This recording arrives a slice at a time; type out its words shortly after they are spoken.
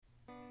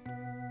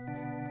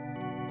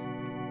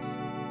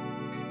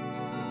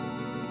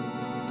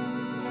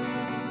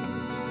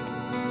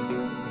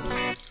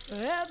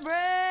Everything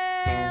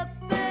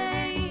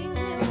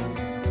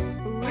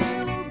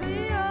will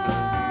be alright.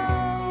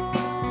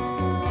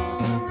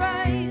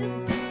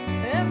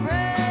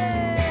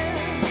 Everything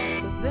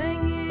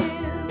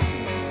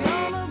is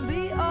gonna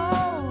be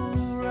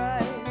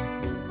alright.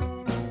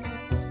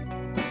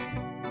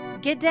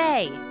 Good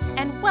day,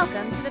 and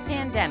welcome to the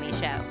Pandemic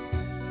Show.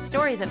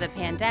 Stories of the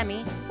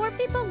pandemic for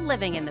people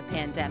living in the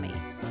pandemic.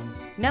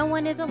 No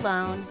one is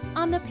alone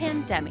on the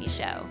Pandemic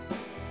Show.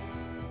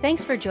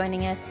 Thanks for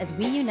joining us as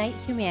we unite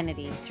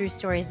humanity through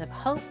stories of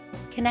hope,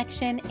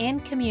 connection,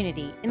 and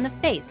community in the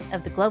face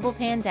of the global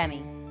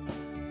pandemic.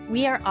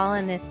 We are all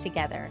in this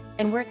together,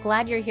 and we're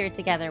glad you're here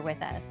together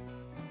with us.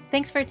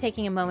 Thanks for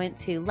taking a moment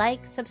to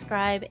like,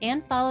 subscribe,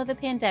 and follow the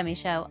Pandemic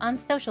Show on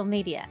social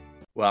media.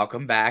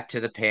 Welcome back to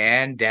the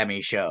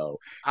Pandemic Show.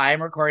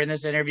 I'm recording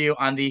this interview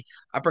on the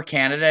Upper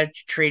Canada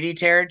Treaty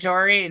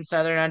Territory in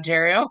Southern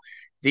Ontario,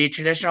 the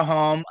traditional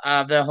home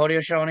of the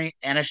Haudenosaunee,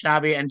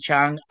 Anishinaabe, and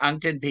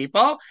Chang-Unkton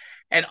people.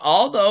 And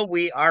although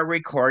we are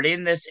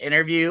recording this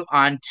interview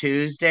on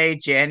Tuesday,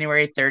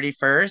 January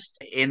 31st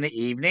in the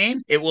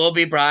evening, it will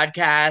be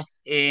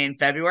broadcast in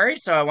February.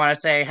 So I want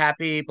to say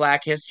happy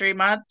Black History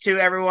Month to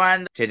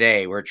everyone.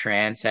 Today, we're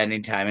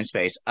transcending time and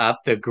space up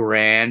the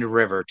Grand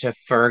River to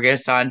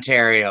Fergus,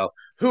 Ontario.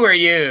 Who are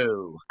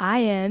you? I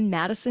am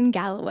Madison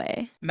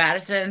Galloway.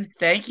 Madison,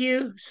 thank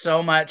you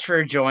so much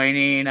for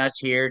joining us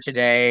here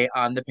today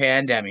on the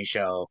Pandemic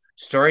Show.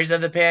 Stories of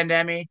the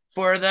pandemic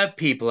for the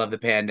people of the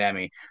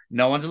pandemic.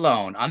 No one's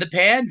alone on the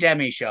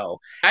Pandemic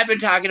Show. I've been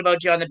talking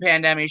about you on the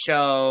Pandemic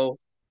Show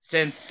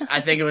since I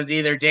think it was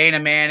either Dana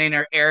Manning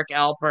or Eric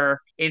Alper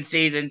in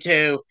season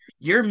 2.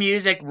 Your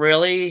music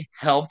really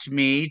helped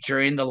me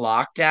during the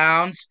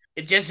lockdowns.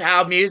 It's just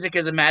how music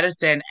is a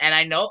medicine. And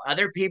I know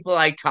other people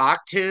I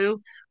talked to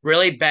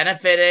really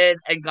benefited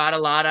and got a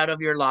lot out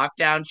of your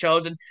lockdown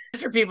shows. And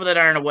just for people that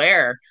aren't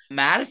aware,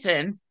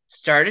 Madison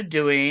started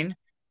doing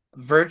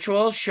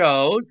virtual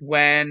shows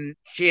when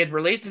she had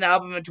released an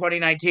album in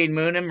 2019,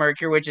 Moon and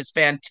Mercury, which is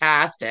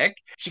fantastic.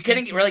 She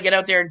couldn't really get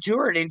out there and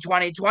tour it in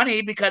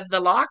 2020 because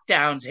the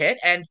lockdowns hit,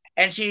 and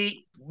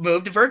she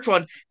moved to virtual.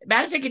 And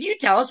Madison, can you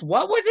tell us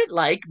what was it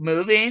like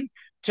moving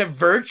to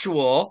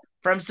virtual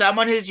from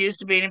someone who's used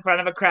to being in front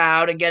of a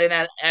crowd and getting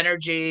that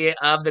energy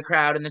of the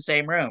crowd in the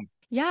same room?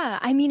 Yeah,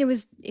 I mean, it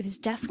was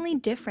definitely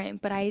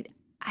different, but I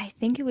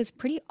think it was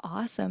pretty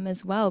awesome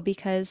as well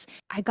because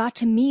I got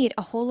to meet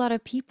a whole lot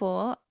of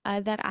people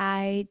that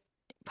I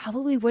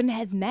probably wouldn't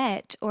have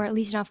met, or at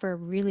least not for a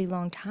really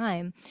long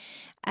time.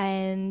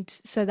 And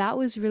so that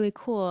was really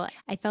cool.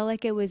 I felt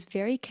like it was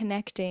very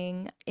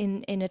connecting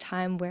in a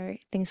time where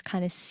things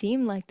kind of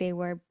seemed like they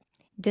were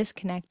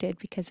disconnected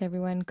because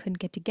everyone couldn't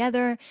get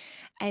together.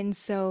 And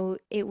so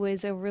it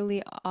was a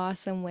really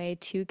awesome way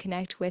to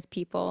connect with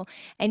people.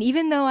 And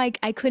even though I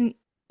couldn't,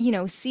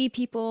 see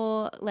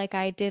people like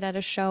I did at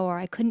a show, or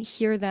I couldn't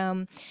hear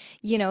them,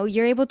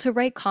 you're able to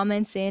write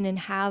comments in and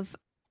have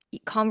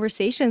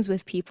conversations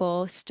with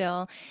people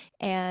still.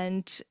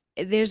 And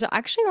there's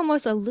actually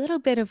almost a little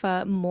bit of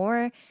a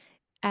more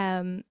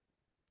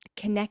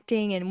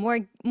connecting and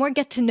more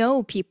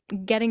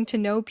getting to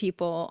know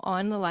people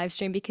on the live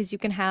stream, because you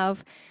can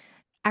have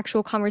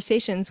actual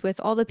conversations with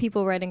all the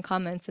people writing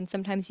comments, and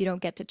sometimes you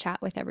don't get to chat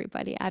with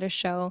everybody at a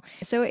show.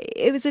 So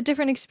it was a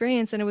different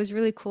experience, and it was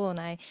really cool, and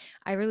I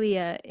really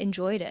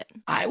enjoyed it.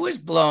 I was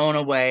blown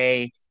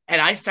away. And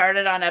I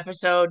started on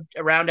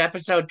around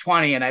episode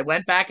 20, and I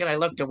went back and I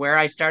looked at where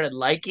I started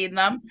liking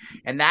them.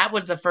 And that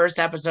was the first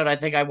episode I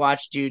think I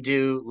watched you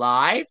do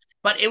live.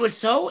 But it was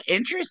so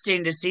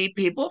interesting to see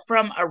people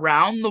from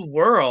around the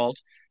world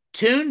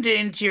tuned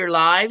into your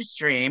live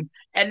stream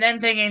and then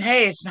thinking,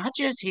 hey, it's not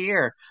just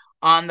here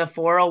on the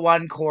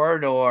 401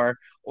 corridor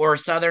or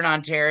Southern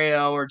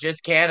Ontario or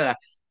just Canada.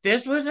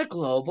 This was a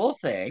global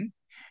thing.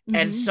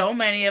 And so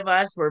many of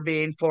us were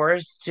being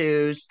forced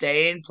to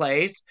stay in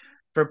place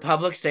for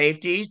public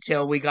safety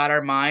till we got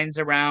our minds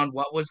around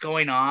what was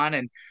going on,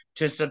 and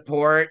to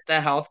support the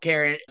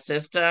healthcare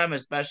system,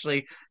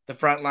 especially the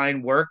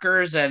frontline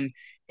workers. And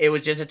it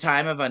was just a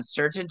time of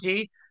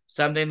uncertainty.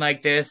 Something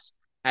like this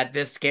at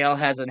this scale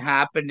hasn't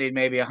happened in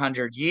maybe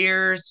 100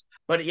 years.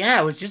 But yeah,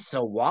 it was just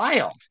so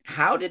wild.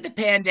 How did the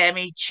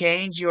pandemic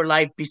change your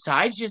life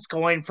besides just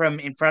going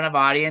from in front of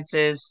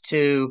audiences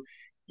to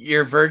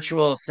your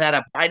virtual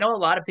setup? I know a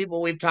lot of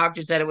people we've talked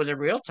to said it was a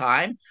real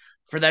time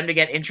for them to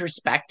get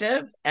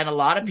introspective, and a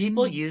lot of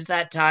people use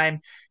that time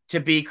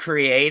to be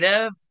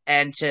creative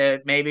and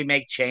to maybe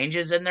make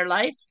changes in their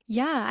life.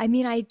 Yeah, I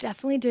mean, I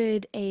definitely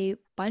did a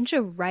bunch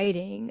of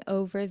writing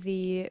over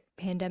the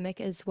pandemic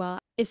as well.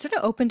 It sort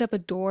of opened up a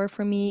door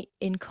for me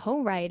in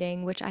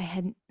co-writing, which I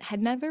had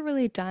never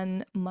really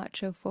done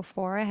much of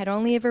before. I had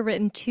only ever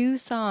written 2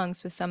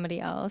 songs with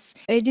somebody else.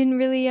 I didn't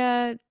really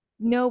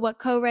know what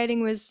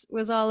co-writing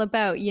was all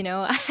about.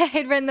 I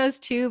had written those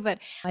too, but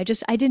I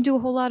didn't do a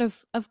whole lot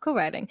of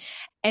co-writing.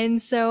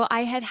 And so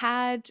I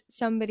had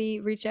somebody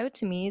reach out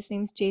to me. His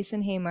name's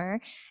Jason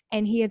Hamer,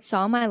 and he had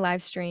saw my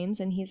live streams,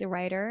 and he's a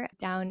writer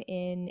down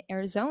in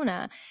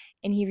Arizona.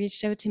 And he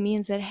reached out to me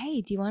and said,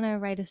 "Hey, do you want to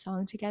write a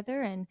song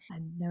together?" And I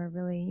never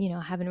really,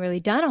 haven't really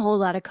done a whole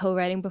lot of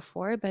co-writing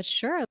before, but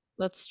sure,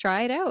 let's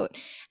try it out.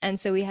 And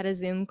so we had a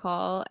Zoom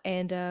call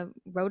and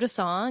wrote a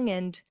song,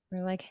 and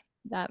we're like,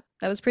 that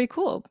was pretty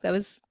cool. That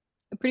was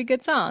a pretty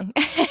good song.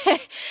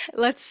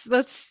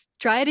 Let's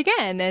try it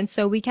again. And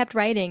so we kept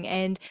writing.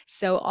 And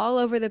so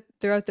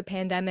throughout the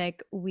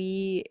pandemic,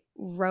 we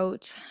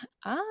wrote,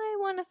 I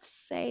want to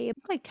say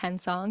like 10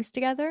 songs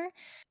together.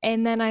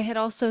 And then I had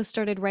also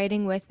started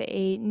writing with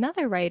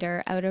another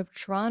writer out of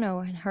Toronto,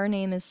 and her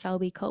name is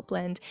Selby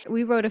Copeland.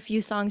 We wrote a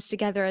few songs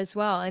together as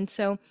well. And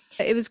so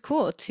it was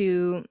cool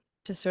to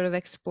sort of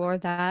explore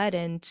that.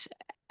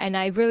 And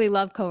I really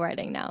love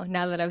co-writing now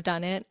that I've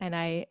done it. And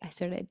I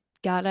sort of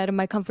got out of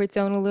my comfort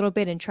zone a little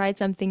bit and tried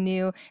something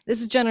new.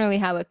 This is generally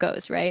how it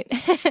goes, right?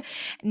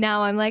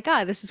 Now I'm like,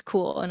 this is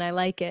cool and I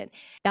like it.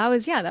 That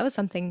was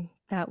something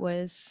that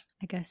was,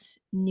 I guess,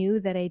 new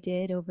that I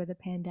did over the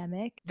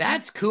pandemic.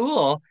 That's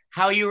cool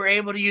how you were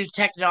able to use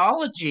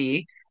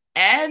technology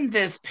and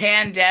this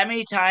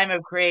pandemic time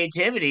of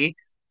creativity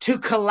to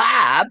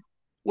collab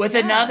with Yeah.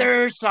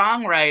 another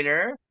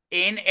songwriter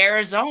in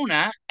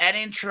Arizona and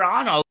in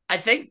Toronto. I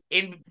think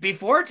in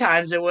before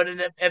times it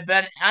wouldn't have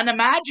been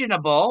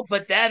unimaginable,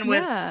 but then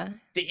with Yeah.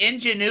 the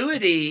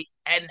ingenuity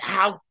and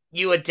how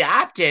you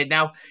adapted.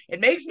 Now,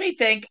 it makes me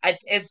think,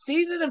 is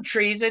Season of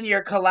Treason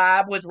your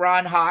collab with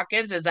Ron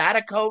Hawkins? Is that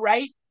a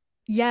co-write?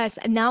 Yes,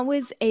 and that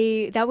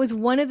was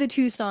one of the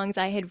two songs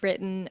I had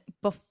written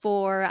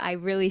before I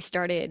really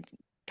started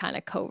kind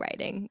of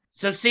co-writing.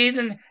 So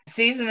Season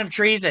of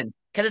Treason,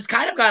 because it's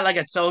kind of got like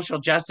a social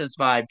justice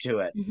vibe to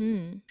it.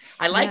 Hmm.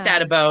 I like Yeah.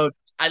 that about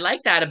I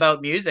like that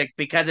about music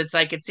because it's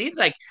like it seems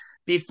like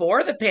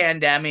before the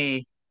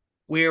pandemic,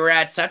 we were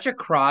at such a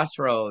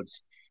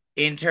crossroads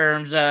in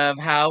terms of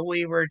how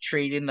we were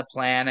treating the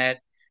planet,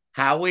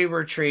 how we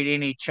were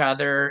treating each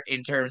other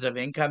in terms of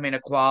income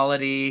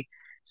inequality,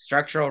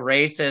 structural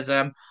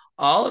racism,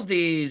 all of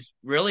these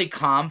really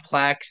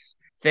complex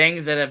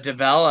things that have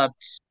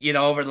developed,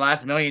 over the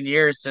last million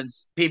years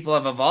since people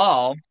have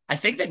evolved. I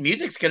think that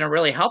music's going to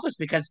really help us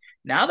because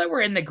now that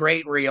we're in the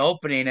great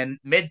reopening and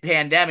mid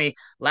pandemic,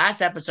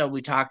 last episode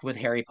we talked with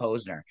Harry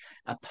Posner,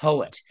 a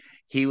poet.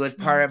 He was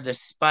part Mhm. of the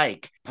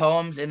Spike,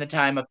 Poems in the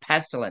Time of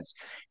Pestilence.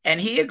 And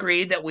he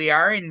agreed that we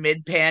are in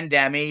mid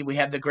pandemic. We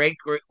have the great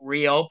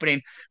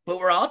reopening, but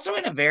we're also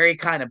in a very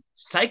kind of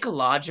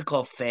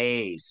psychological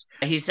phase.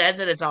 He says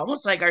that it's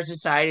almost like our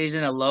society is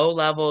in a low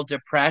level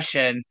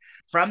depression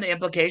from the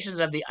implications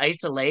of the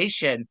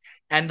isolation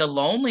and the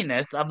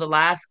loneliness of the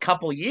last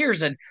couple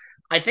years. And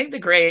I think the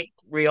great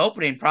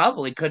reopening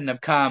probably couldn't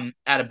have come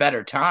at a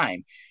better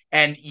time.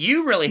 And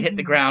you really hit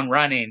the Mhm. ground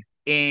running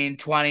in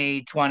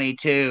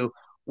 2022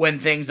 when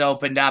things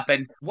opened up.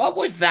 And what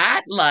was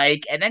that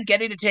like? And then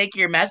getting to take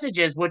your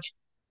messages, which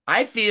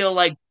I feel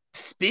like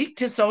speak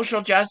to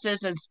social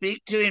justice and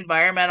speak to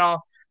environmental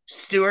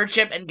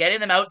stewardship and getting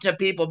them out to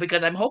people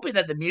because I'm hoping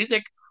that the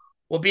music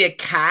will be a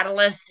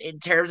catalyst in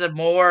terms of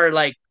more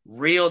like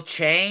real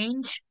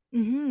change.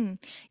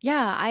 Mhm.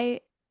 Yeah,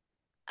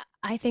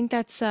 I think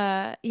that's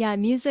yeah,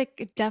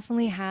 music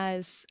definitely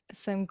has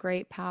some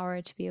great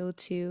power to be able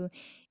to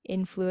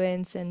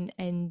influence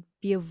and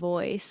be a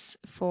voice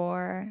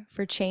for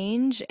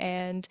change.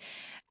 And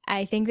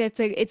I think it's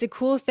a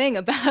cool thing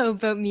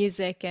about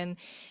music. And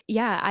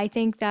yeah, I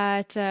think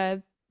that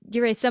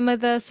you're right. Some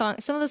of the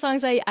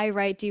songs I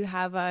write do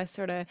have a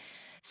sort of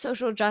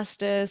social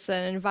justice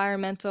and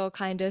environmental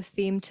kind of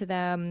theme to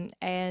them,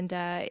 and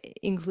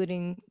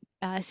including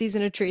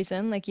Season of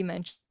Treason, like you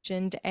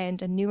mentioned,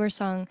 and a newer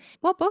song.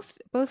 Well,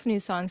 both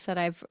new songs that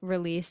I've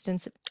released in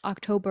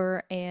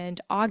October and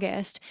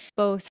August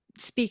both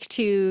speak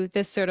to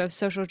this sort of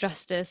social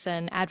justice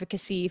and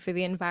advocacy for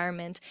the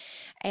environment.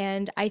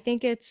 And I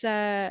think it's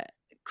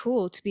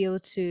cool to be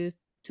able to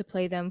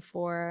play them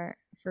for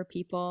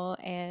people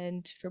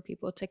and for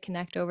people to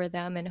connect over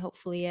them, and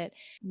hopefully it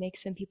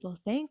makes some people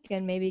think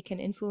and maybe can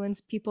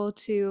influence people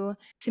to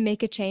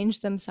make a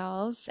change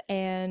themselves.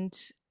 And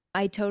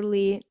I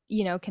totally,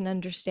 can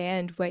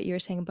understand what you're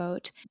saying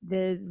about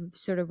the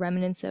sort of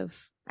remnants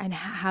of and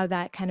how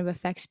that kind of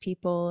affects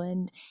people,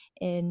 and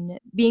in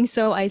being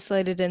so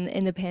isolated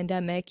in the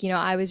pandemic.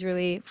 I was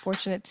really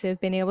fortunate to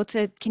have been able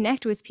to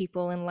connect with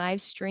people and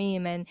live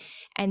stream,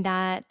 and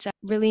that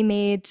really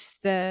made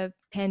the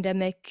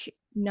pandemic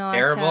not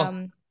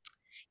Terrible.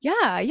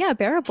 yeah,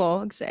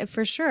 bearable,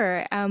 for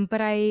sure.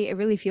 But I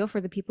really feel for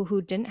the people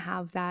who didn't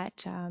have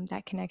that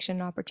connection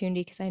and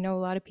opportunity, because I know a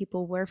lot of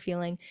people were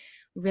feeling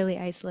really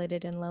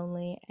isolated and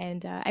lonely,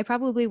 and I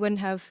probably wouldn't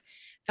have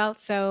felt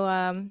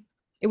so.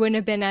 It wouldn't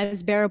have been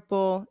as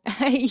bearable,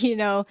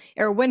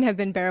 or wouldn't have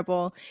been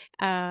bearable,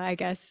 I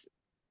guess,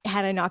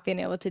 had I not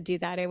been able to do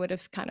that. It would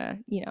have kind of,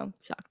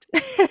 sucked.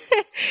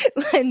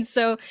 And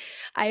so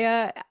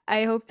I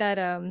hope that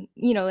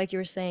like you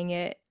were saying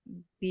it,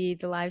 the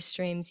live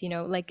streams,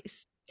 like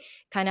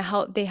kind of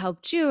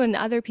helped you and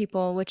other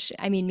people, which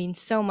I mean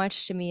means so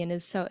much to me and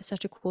is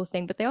such a cool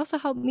thing, but they also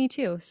helped me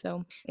too.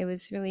 So it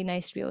was really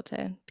nice to be able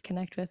to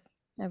connect with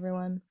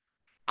everyone.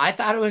 I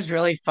thought it was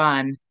really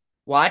fun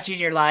watching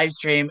your live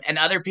stream, and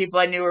other people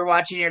I knew were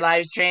watching your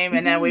live stream,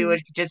 and then we Hmm.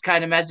 would just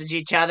kind of message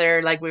each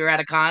other like we were at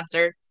a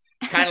concert,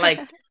 kind of like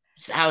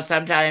how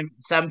sometimes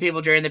some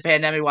people during the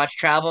pandemic watch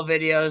travel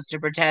videos to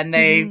pretend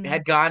they Hmm.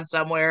 had gone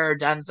somewhere or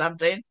done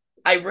something.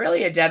 I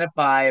really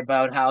identify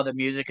about how the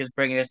music is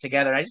bringing us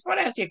together. I just want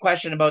to ask you a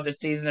question about the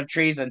season of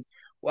treason,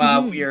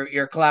 Hmm.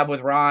 your collab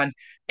with Ron,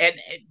 and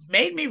it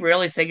made me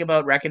really think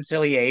about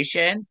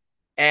reconciliation,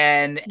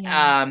 and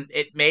Yeah.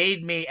 it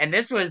made me, and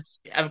this was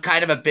a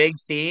kind of a big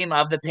theme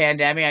of the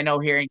pandemic. I know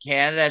here in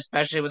Canada,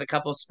 especially with a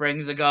couple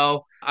springs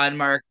ago,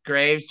 unmarked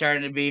graves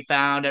starting to be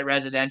found at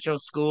residential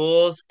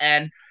schools.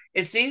 And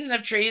is season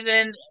of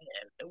treason,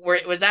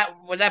 was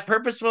that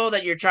purposeful,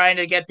 that you're trying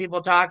to get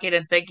people talking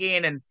and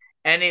thinking and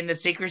ending the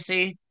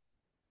secrecy?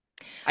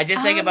 I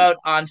just think Um, about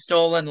on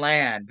stolen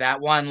land.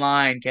 That one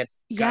line gets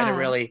kind of yeah.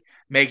 really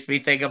makes me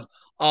think of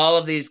all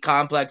of these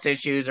complex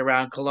issues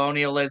around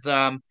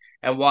colonialism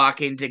and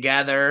walking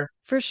together.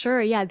 For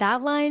sure. Yeah,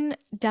 that line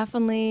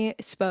definitely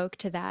spoke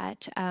to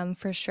that,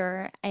 for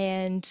sure.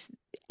 And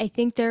I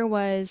think there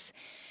was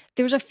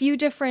a few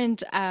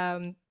different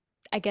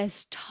I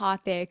guess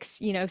topics,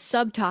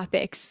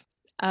 subtopics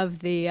of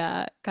the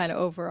kind of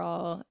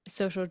overall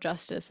social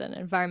justice and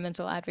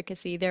environmental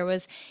advocacy. There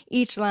was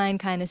each line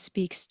kind of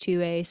speaks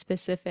to a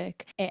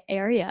specific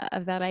area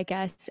of that, I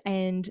guess.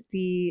 And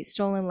the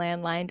stolen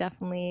land line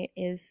definitely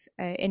is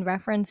in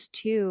reference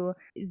to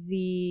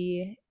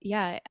the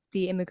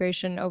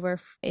immigration over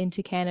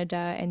into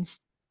Canada and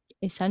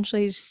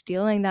essentially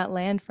stealing that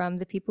land from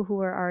the people who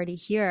were already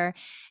here,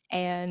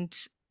 and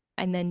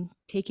then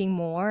taking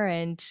more,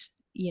 and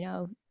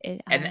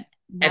and not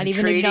and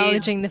even treaties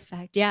acknowledging the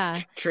fact. Yeah,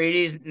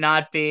 treaties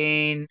not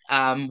being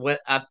uh,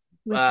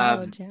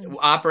 withheld. Yeah.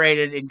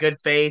 operated in good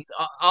faith,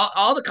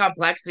 all the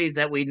complexities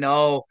that we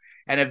know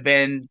and have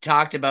been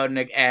talked about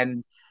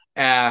and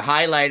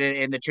highlighted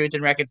in the Truth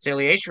and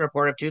Reconciliation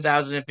Report of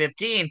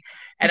 2015.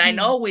 And I Hmm.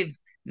 know we've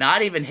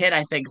not even hit,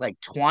 I think, like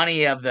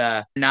 20 of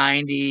the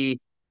 90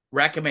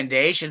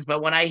 recommendations,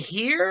 but when I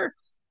hear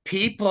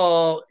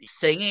people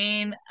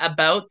singing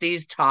about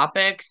these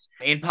topics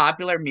in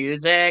popular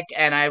music,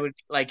 and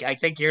I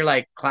think you're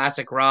like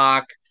classic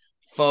rock,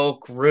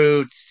 folk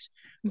roots,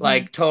 Hmm.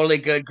 like totally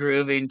good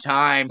grooving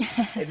time.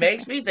 It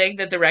makes me think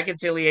that the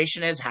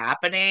reconciliation is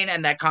happening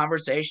and that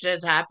conversation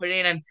is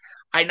happening. And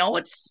I know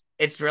it's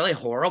really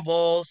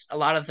horrible, a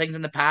lot of things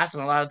in the past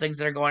and a lot of things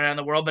that are going on in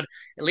the world, but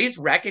at least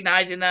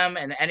recognizing them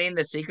and ending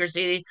the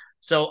secrecy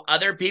so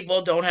other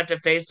people don't have to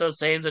face those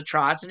same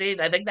atrocities.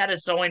 I think that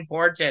is so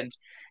important.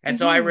 And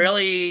so I Hmm.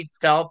 really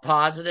felt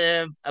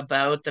positive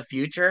about the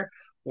future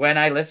when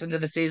I listen to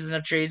the Season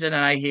of Treason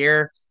and I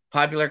hear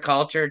popular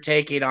culture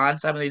taking on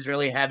some of these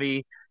really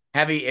heavy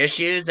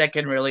issues that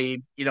can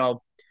really,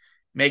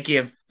 make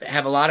you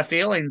have a lot of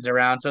feelings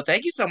around. So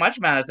thank you so much,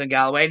 Madison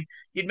Galloway.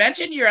 You'd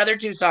mentioned your other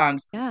two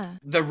songs, Yeah.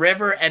 The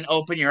River and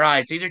Open Your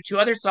Eyes. These are two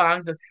other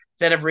songs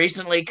that have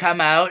recently come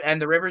out,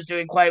 and The River's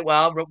doing quite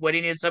well,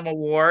 winning you some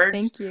awards.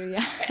 Thank you.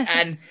 Yeah.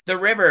 And The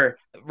River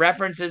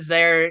references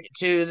there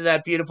to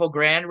that beautiful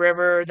Grand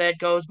River that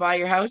goes by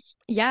your house.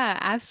 Yeah,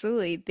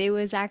 absolutely. There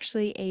was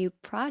actually a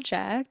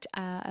project,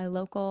 a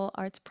local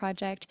arts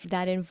project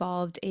that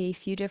involved a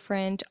few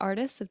different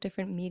artists of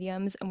different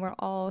mediums, and we're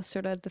all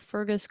sort of the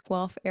Fergus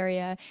Guelph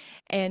area.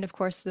 And of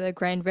course, the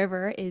Grand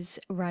River is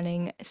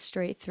running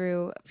straight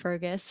through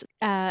Fergus.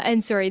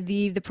 And sorry,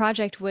 the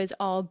project was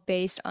all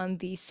based on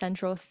the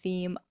central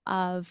theme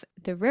of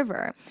the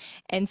river.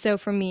 And so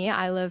for me,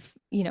 I live,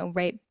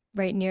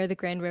 right near the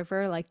Grand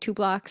River, like 2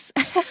 blocks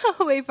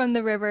away from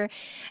the river.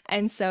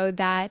 And so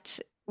that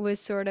was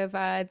sort of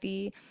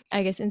the,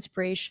 I guess,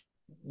 inspiration.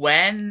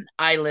 When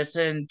I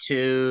listen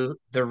to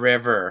The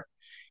River,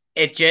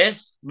 it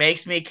just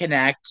makes me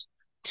connect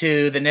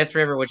to the Nith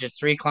River, which is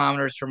 3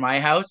 kilometers from my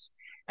house.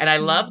 And I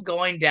love Mm.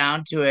 going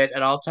down to it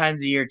at all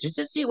times of year just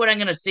to see what I'm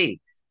going to see.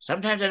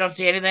 Sometimes I don't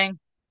see anything.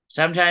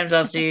 Sometimes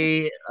I'll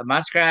see a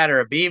muskrat or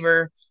a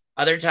beaver.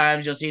 Other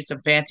times you'll see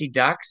some fancy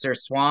ducks or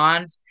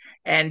swans.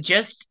 And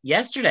just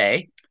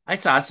yesterday, I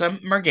saw some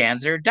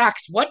merganser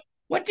ducks. What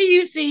do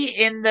you see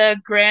in the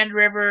Grand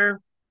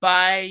River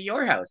by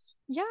your house?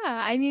 Yeah,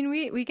 I mean,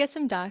 we get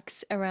some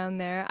ducks around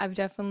there. I've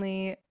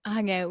definitely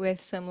hung out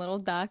with some little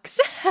ducks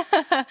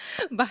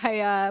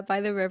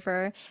by the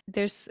river.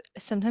 There's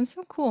sometimes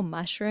some cool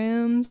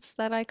mushrooms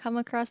that I come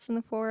across in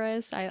the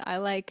forest. I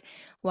like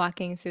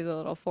walking through the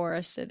little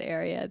forested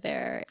area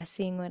there,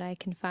 seeing what I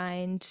can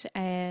find.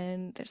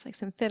 And there's like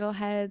some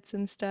fiddleheads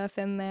and stuff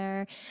in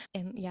there.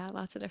 And yeah,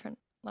 lots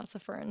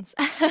of ferns.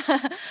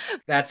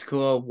 That's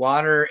cool.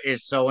 Water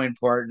is so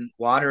important.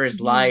 Water is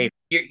life.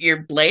 Mhm.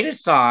 Your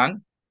latest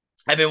song,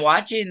 I've been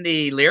watching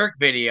the lyric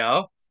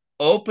video,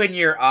 Open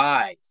Your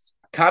Eyes.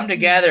 Come Mhm.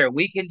 together.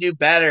 We can do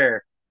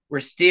better. we're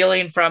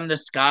stealing from the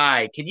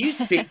sky. Can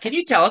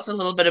you tell us a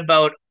little bit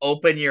about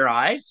Open Your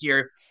Eyes,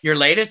 your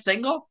latest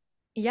single?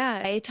 Yeah,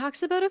 it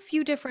talks about a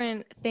few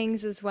different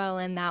things as well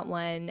in that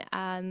one.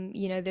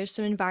 There's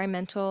some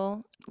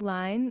environmental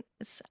lines.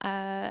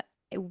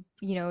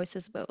 It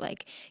says about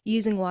like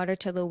using water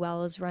till the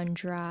wells run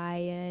dry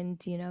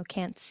and,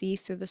 can't see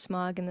through the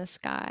smog in the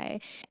sky.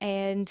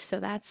 And so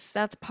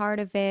that's part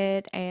of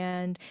it.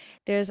 And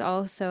there's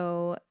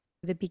also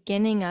the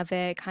beginning of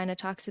it kind of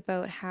talks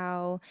about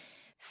how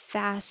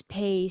fast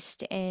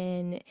paced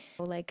and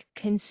like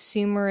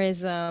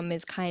consumerism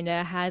is kind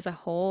of has a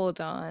hold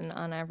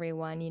on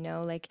everyone,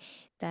 like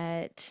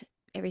that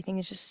everything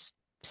is just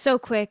so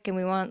quick and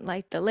we want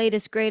like the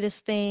latest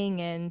greatest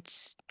thing and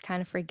kind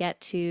of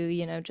forget to,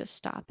 just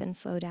stop and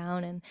slow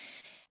down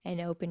and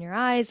open your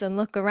eyes and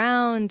look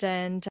around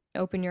and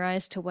open your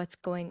eyes to what's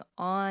going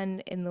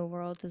on in the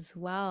world as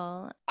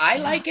well. I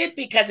Yeah, like it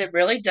because it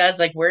really does.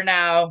 Like, we're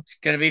now, it's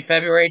going to be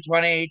February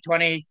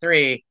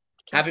 2023. can't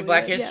Happy believe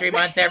Black it. Yeah. History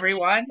Month,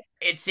 everyone.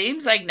 It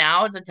seems like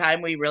now is the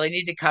time we really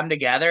need to come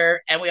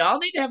together and we all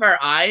need to have our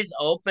eyes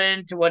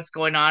open to what's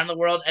going on in the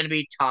world and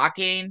be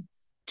talking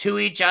to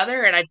each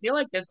other. And I feel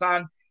like this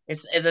song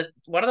is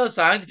one of those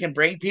songs that can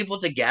bring people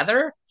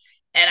together.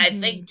 And I Hmm.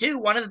 think, too,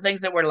 one of the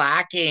things that we're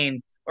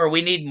lacking, or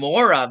we need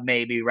more of,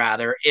 maybe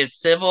rather, is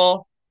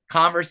civil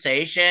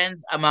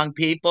conversations among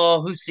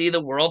people who see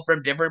the world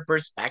from different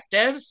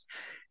perspectives.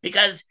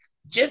 Because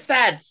just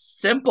that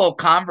simple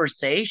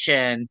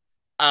conversation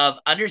of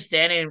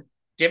understanding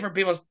different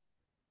people's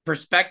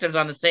perspectives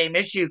on the same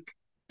issue,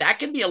 that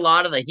can be a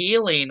lot of the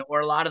healing or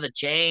a lot of the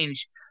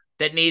change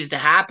that needs to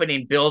happen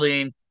in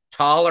building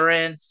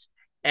tolerance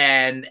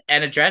and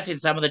addressing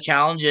some of the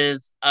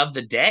challenges of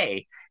the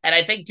day. And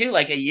I think, too,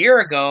 like a year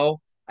ago,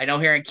 I know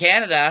here in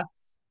Canada,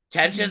 Hmm.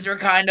 tensions were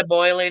kind of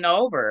boiling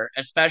over,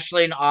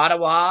 especially in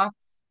Ottawa,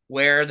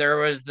 where there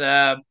was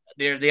the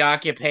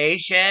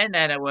occupation,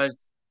 and it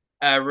was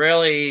a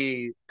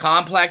really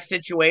complex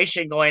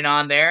situation going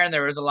on there, and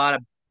there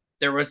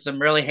was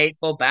some really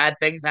hateful, bad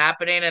things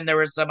happening, and there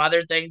was some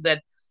other things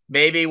that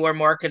maybe were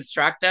more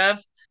constructive.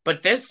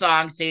 But this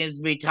song seems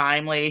to be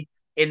timely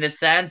in the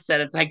sense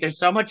that it's like there's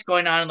so much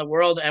going on in the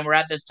world, and we're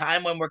at this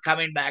time when we're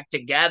coming back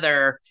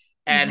together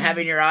and Hmm.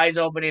 having your eyes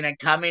opening and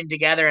coming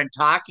together and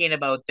talking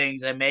about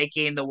things and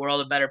making the world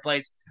a better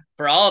place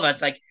for all of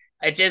us. Like,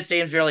 it just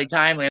seems really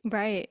timely.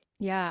 Right.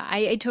 Yeah,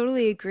 I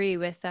totally agree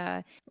with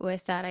that.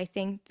 I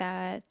think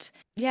that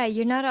yeah,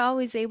 you're not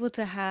always able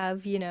to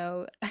have,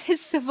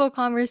 civil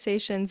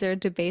conversations or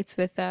debates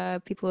with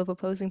people of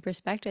opposing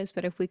perspectives,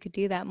 but if we could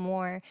do that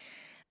more,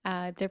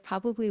 there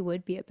probably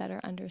would be a better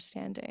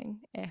understanding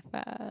if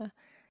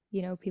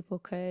people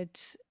could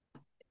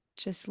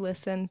just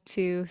listen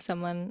to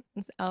someone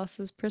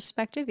else's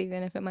perspective,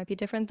 even if it might be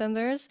different than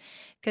theirs,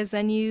 because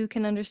then you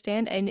can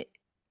understand and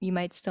you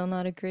might still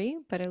not agree,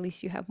 but at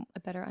least you have a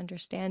better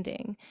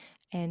understanding.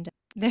 And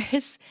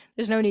there's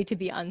no need to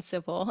be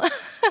uncivil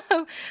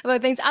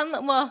about things.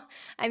 Well,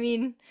 I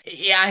mean,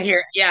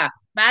 Yeah.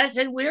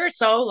 Madison, we're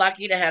so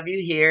lucky to have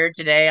you here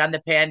today on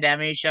the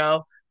Pandemic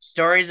Show.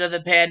 Stories of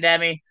the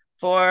Pandemic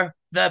for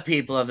the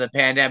people of the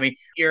pandemic.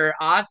 Your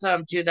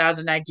awesome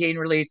 2019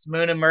 release,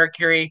 Moon and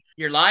Mercury,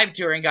 your live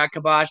touring got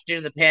kiboshed due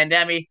to the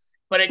pandemic,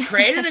 but it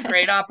created a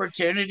great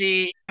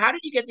opportunity. How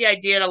did you get the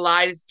idea to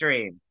live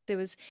stream? it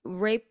was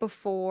right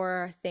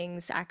before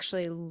things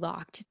actually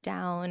locked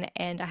down,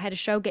 and I had a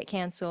show get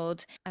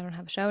canceled. I don't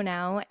have a show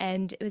now,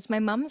 and it was my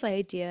mom's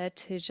idea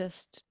to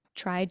just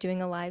try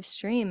doing a live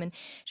stream. And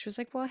she was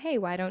like, "Well, hey,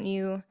 why don't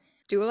you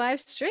do a live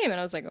stream?" And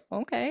I was like,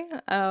 "Okay,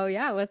 oh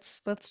yeah, let's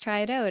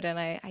try it out." And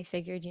I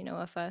figured,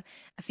 if a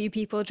few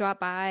people drop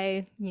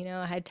by,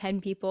 I had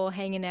 10 people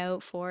hanging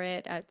out for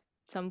it at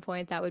some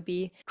point, that would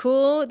be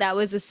cool. That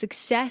was a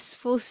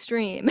successful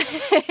stream.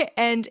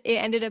 And it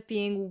ended up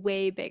being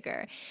way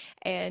bigger.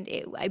 And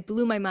I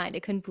blew my mind. I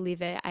couldn't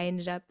believe it. I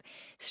ended up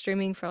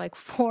streaming for like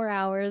 4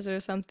 hours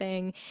or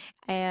something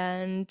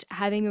and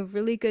having a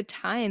really good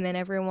time. And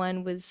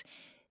everyone was,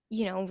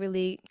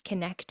 really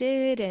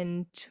connected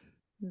and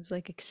was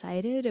like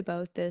excited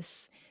about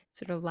this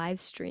sort of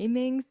live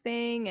streaming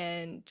thing.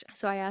 And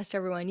so I asked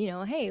everyone,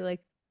 hey,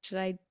 like, should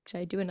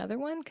I do another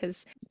one?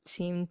 Because it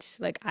seemed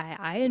like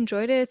I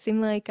enjoyed it. It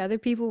seemed like other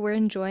people were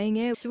enjoying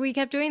it. So we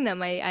kept doing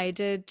them. I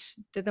did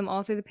them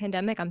all through the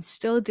pandemic. I'm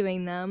still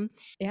doing them.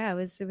 Yeah, it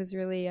was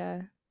really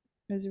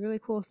it was a really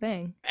cool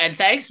thing. And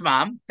thanks,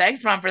 Mom.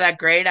 Thanks, Mom, for that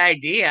great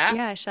idea.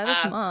 Yeah, shout out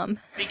to Uh, mom.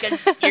 because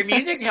your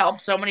music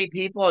helped so many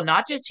people,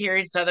 not just here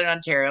in Southern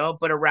Ontario,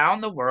 but around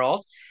the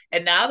world.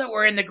 And now that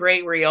we're in the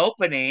great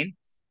reopening,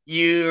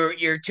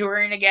 you're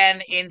touring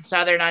again in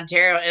Southern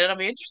Ontario, and it'll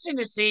be interesting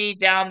to see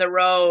down the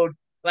road.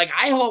 Like,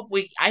 I hope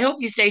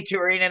you stay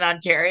touring in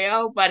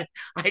Ontario, but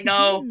I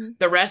know Mhm.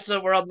 the rest of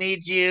the world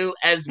needs you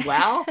as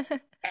well.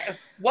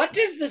 What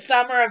does the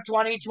summer of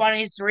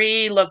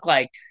 2023 look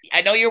like?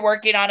 I know you're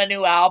working on a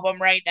new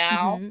album right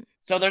now, Mhm.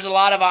 so there's a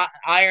lot of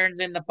irons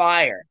in the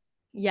fire.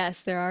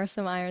 Yes, there are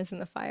some irons in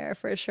the fire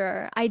for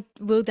sure. I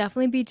will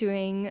definitely be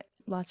doing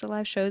lots of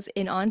live shows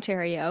in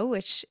Ontario,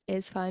 which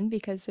is fun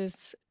because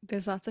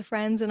there's lots of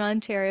friends in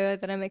Ontario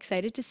that I'm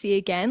excited to see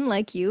again,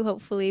 like you.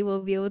 Hopefully,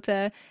 we'll be able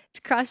to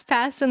cross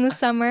paths in the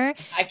summer,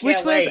 I which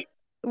can't was wait.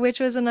 which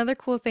was another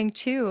cool thing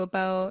too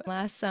about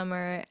last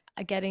summer.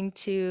 Getting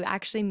to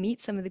actually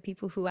meet some of the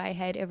people who I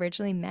had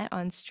originally met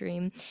on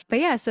stream. But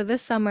yeah, so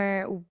this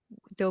summer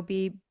there'll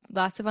be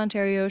lots of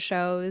Ontario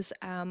shows.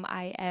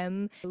 I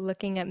am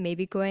looking at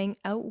maybe going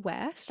out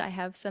west. I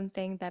have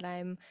something that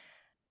I'm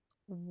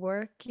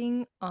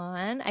working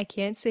on. I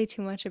can't say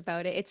too much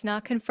about it. It's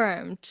not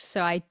confirmed,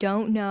 so I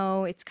don't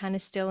know. It's kind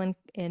of still in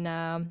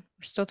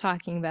we're still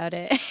talking about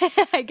it,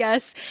 I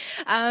guess.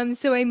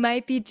 So I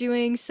might be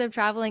doing some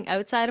traveling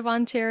outside of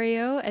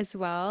Ontario as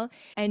well.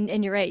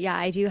 And you're right. Yeah,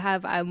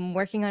 I'm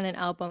working on an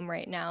album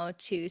right now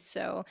too,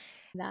 so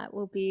that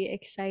will be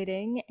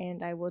exciting,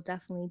 and I will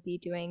definitely be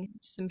doing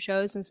some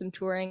shows and some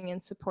touring in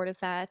support of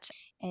that.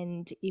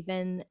 And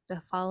even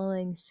the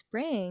following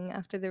spring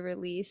after the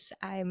release,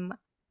 I'm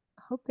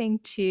hoping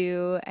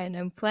to and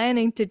I'm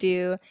planning to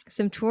do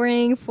some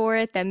touring for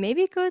it that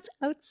maybe goes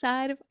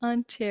outside of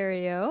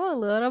Ontario a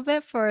little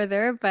bit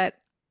further, but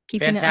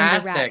keeping it under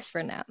Fantastic. wraps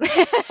for now.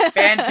 That's all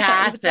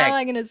Fantastic.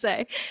 I'm gonna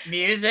say.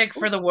 Music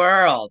for the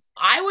world.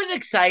 I was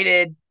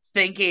excited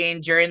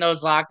thinking during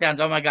those lockdowns,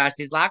 oh my gosh,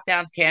 these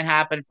lockdowns can't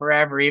happen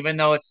forever, even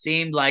though it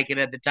seemed like it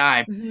at the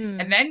time.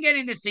 And Hmm. then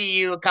getting to see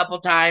you a couple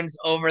times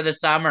over the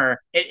summer,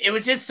 it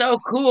was just so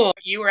cool.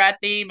 You were at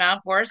the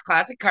Mount Forest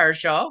Classic Car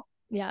Show,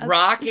 Yeah.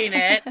 rocking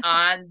it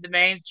on the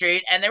main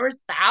street, and there was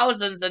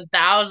thousands and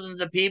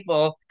thousands of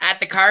people at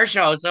the car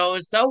show. So it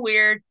was so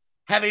weird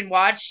having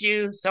watched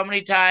you so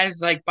many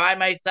times, like by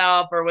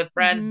myself or with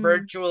friends Hmm.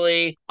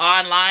 virtually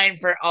online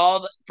for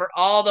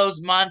all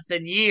those months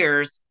and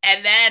years,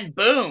 and then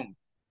boom,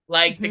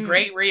 like the Hmm.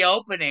 great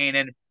reopening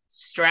and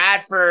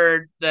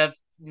Stratford, the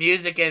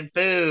music and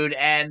food,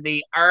 and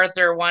the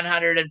Arthur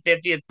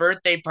 150th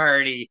birthday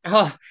party.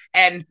 Oh,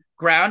 and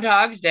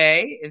Groundhog's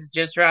Day is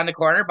just around the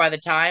corner. By the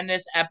time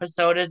this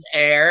episode is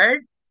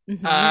aired, Hmm.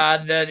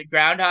 the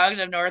groundhogs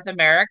of North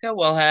America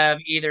will have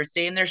either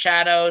seen their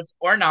shadows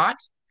or not.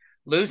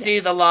 Lucy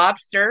the Yes.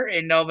 lobster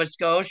in Nova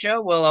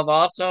Scotia will have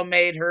also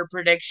made her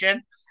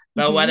prediction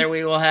about Hmm. whether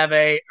we will have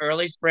a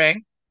early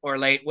spring or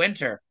late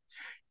winter.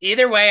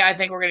 Either way, I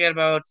think we're going to get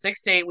about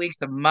 6 to 8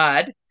 weeks of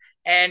mud.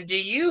 And do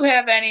you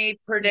have any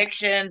Yeah.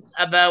 predictions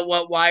about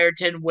what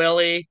Wyerton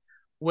Willie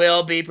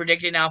will be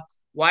predicting? Now,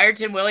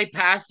 Wyerton Willie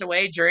passed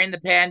away during the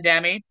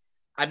pandemic.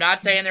 I'm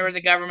not saying there Mhm. was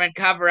a government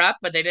cover up,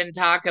 but they didn't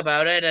talk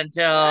about it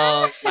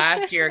until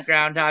last year at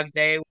Groundhog's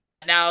Day.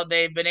 Now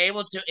they've been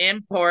able to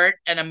import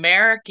an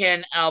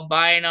American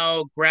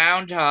albino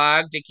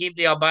groundhog to keep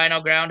the albino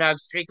groundhog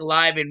streak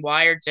alive in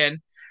Wyerton.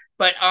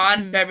 But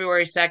on Mhm.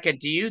 February 2nd,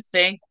 do you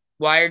think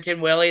Wyerton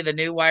Willie, the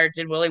new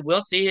Wyerton Willie,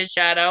 will see his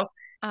shadow?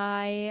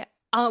 I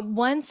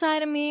One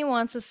side of me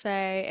wants to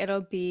say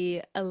it'll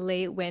be a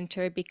late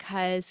winter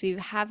because we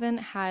haven't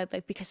had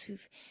because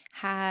we've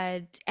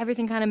had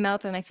everything kind of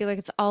melt and I feel like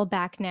it's all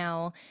back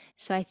now.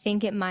 So I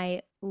think it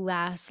might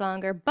last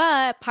longer.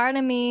 But part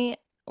of me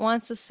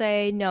wants to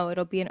say no,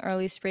 it'll be an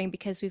early spring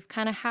because we've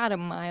kind of had a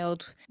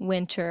mild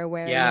winter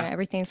where, Yeah,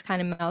 everything's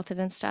kind of melted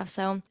and stuff.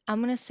 So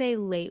I'm gonna say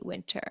late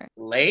winter. Yeah,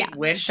 late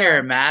winter.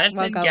 sure. We'll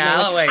Madison go late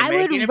winter. Galloway I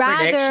making would a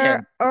rather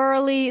prediction.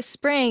 early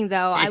spring,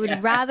 though. I would Yeah.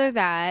 rather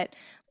that,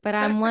 but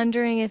I'm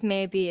wondering if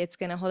maybe it's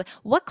gonna hold.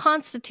 What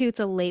constitutes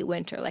a late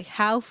winter? Like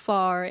how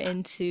far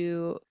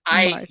into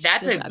I March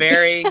That's does a that mean?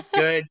 very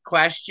good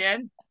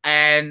question.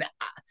 And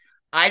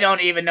I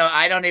don't even know.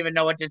 I don't even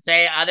know what to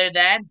say other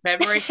than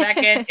February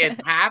 2nd is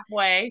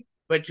halfway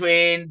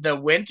between the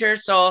winter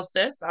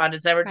solstice on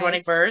December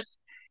Right. 21st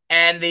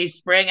and the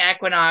spring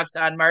equinox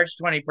on March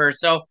 21st.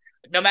 So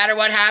no matter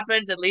what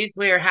happens, at least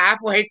we are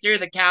halfway through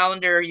the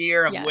calendar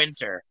year of Yes.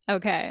 winter.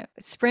 Okay.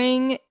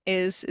 Spring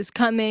is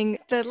coming.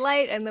 The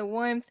light and the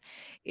warmth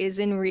is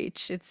in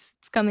reach. It's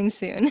coming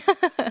soon.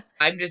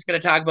 I'm just going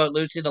to talk about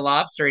Lucy the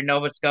lobster in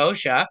Nova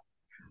Scotia.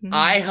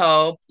 I Mhm.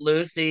 hope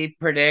Lucy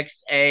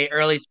predicts a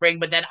early spring,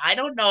 but then I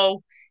don't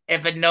know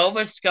if in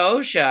Nova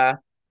Scotia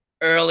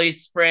early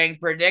spring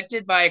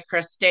predicted by a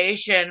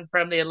crustacean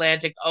from the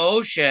Atlantic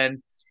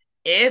Ocean,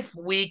 if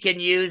we can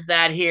use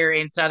that here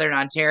in southern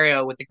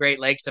Ontario with the Great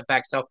Lakes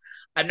effect. So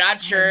I'm not I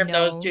have sure if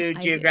those no two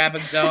idea.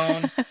 geographic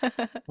zones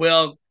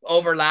will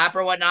overlap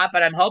or whatnot,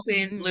 but I'm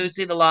hoping Mhm.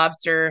 Lucy the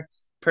lobster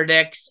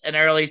predicts an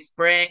early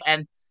spring,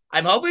 and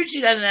I'm hoping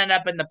she doesn't end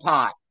up in the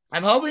pot.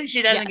 I'm hoping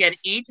she doesn't get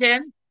Yes.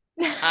 eaten.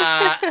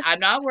 I'm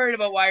not worried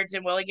about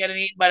Wyerton Willie getting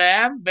eaten, but I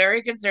am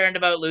very concerned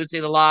about Lucy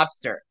the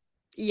lobster.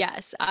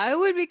 Yes, I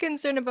would be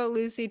concerned about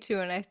Lucy too,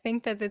 and I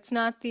think that it's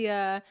not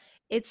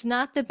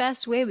the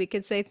best way we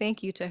could say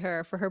thank you to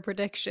her for her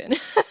prediction.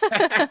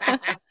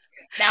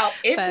 Now,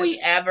 if But we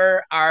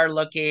ever are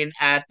looking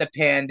at the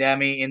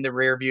pandemic in the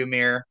rearview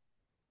mirror,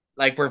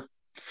 like we're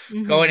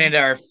going mhm. into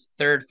our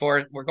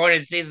we're going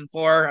into season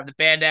 4 of the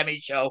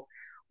pandemic show,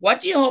 what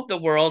do you hope the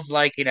world's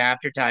like in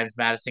after times,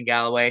 Madison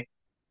Galloway,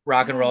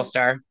 rock and roll Oh.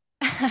 star?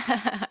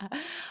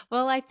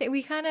 Well, I think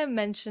we kind of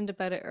mentioned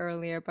about it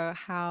earlier about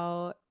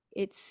how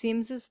it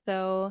seems as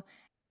though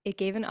it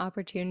gave an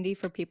opportunity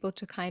for people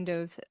to kind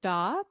of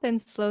stop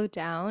and slow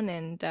down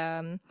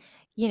and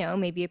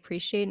maybe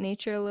appreciate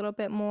nature a little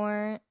bit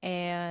more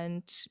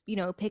and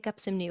pick up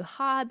some new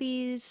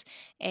hobbies.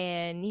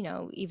 And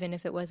even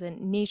if it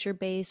wasn't nature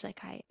based,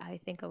 like I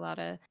think a lot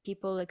of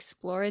people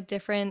explore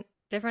different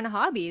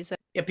hobbies,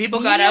 Yeah,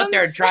 people got out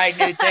there and mediums. tried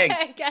new things.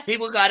 I guess.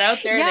 People got out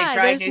there, they Yeah,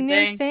 tried there's new new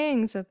things.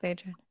 things that they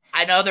try.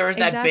 I know there was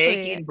that Exactly.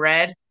 baking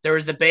bread. There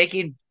was the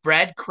baking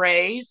bread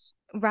craze,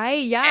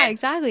 Right, yeah, and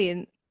exactly.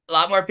 And a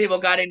lot more people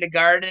got into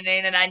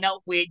gardening. And I know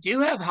we do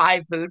have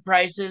high food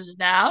prices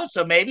now,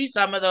 so maybe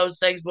some of those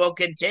things will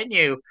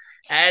continue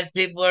as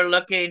people are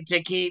looking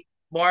to keep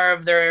more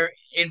of their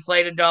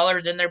inflated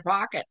dollars in their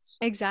pockets.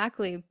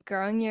 exactly.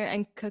 Growing your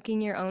and cooking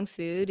your own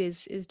food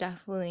is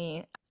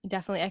definitely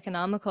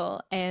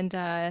economical. And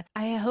I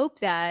hope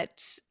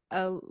that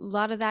a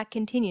lot of that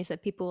continues,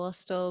 that people will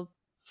still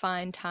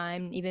find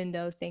time, even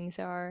though things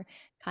are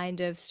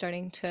kind of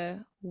starting to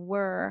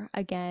whir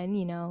again,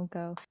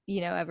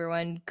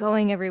 everyone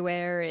going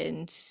everywhere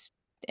and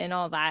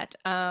all that.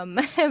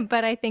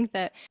 But I think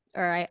that,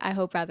 or I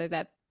hope rather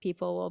that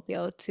people will be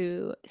able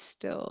to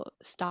still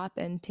stop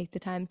and take the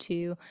time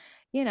to,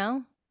 you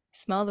know,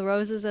 smell the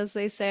roses, as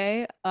they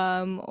say,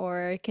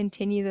 or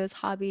continue those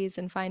hobbies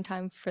and find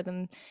time for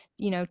them,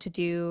 to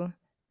do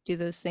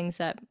those things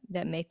that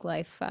make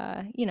life,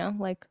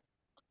 like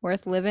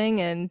worth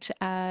living and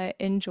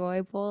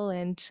enjoyable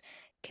and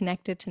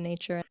connected to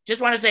nature. Just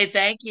want to say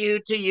thank you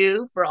to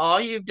you for all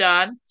you've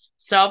done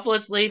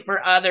selflessly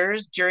for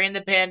others during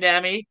the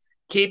pandemic,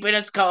 keeping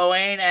us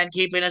going and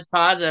keeping us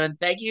positive. And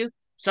thank you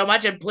so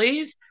much. And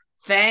please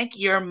thank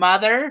your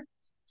mother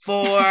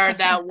for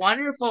that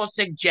wonderful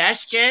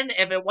suggestion.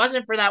 If it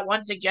wasn't for that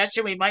one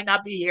suggestion, we might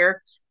not be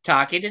here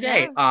talking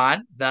today Yeah,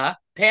 on the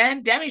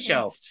Pandemic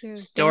Show. that's true. Thank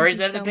Stories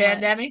you of the so much.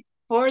 pandemic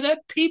for the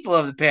people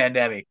of the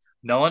pandemic.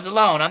 No one's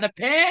alone on the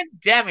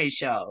Pandemic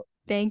Show.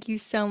 Thank you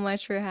so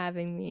much for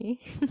having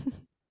me.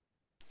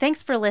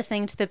 Thanks for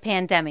listening to the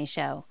Pandemic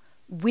Show.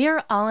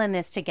 We're all in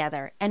this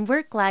together, and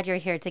we're glad you're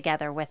here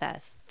together with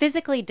us.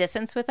 Physically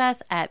distance with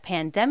us at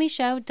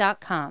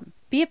pandemishow.com.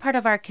 Be a part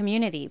of our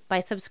community by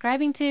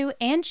subscribing to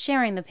and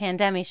sharing the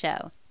Pandemic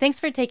Show. Thanks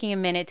for taking a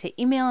minute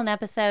to email an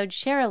episode,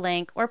 share a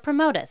link, or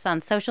promote us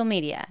on social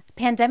media.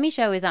 Pandemic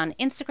Show is on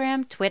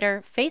Instagram,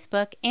 Twitter,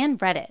 Facebook, and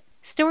Reddit.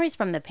 Stories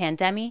from the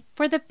pandemic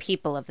for the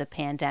people of the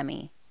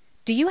pandemic.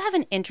 Do you have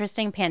an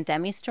interesting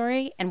pandemic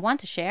story and want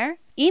to share?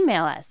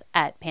 Email us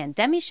at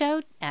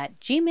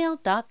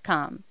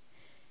pandemishow@gmail.com.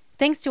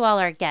 Thanks to all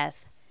our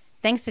guests.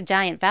 Thanks to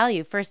Giant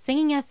Value for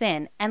singing us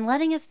in and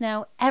letting us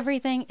know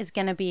everything is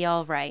going to be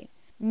all right.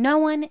 No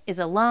one is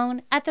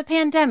alone at the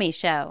Pandemic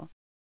Show.